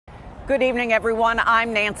Good evening, everyone.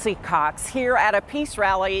 I'm Nancy Cox here at a peace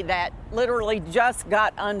rally that literally just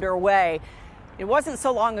got underway. It wasn't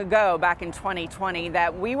so long ago, back in 2020,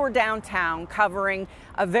 that we were downtown covering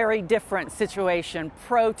a very different situation,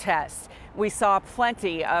 protests. We saw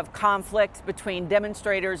plenty of conflict between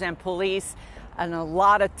demonstrators and police and a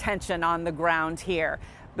lot of tension on the ground here.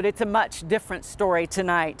 But it's a much different story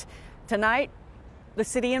tonight. Tonight, the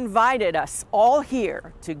city invited us all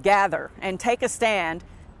here to gather and take a stand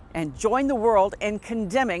and join the world in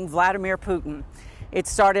condemning Vladimir Putin. It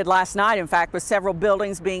started last night, in fact, with several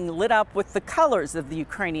buildings being lit up with the colors of the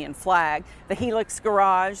Ukrainian flag. The Helix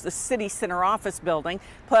Garage, the City Center office building,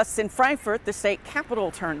 plus in Frankfurt, the state capitol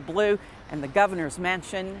turned blue and the governor's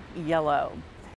mansion yellow.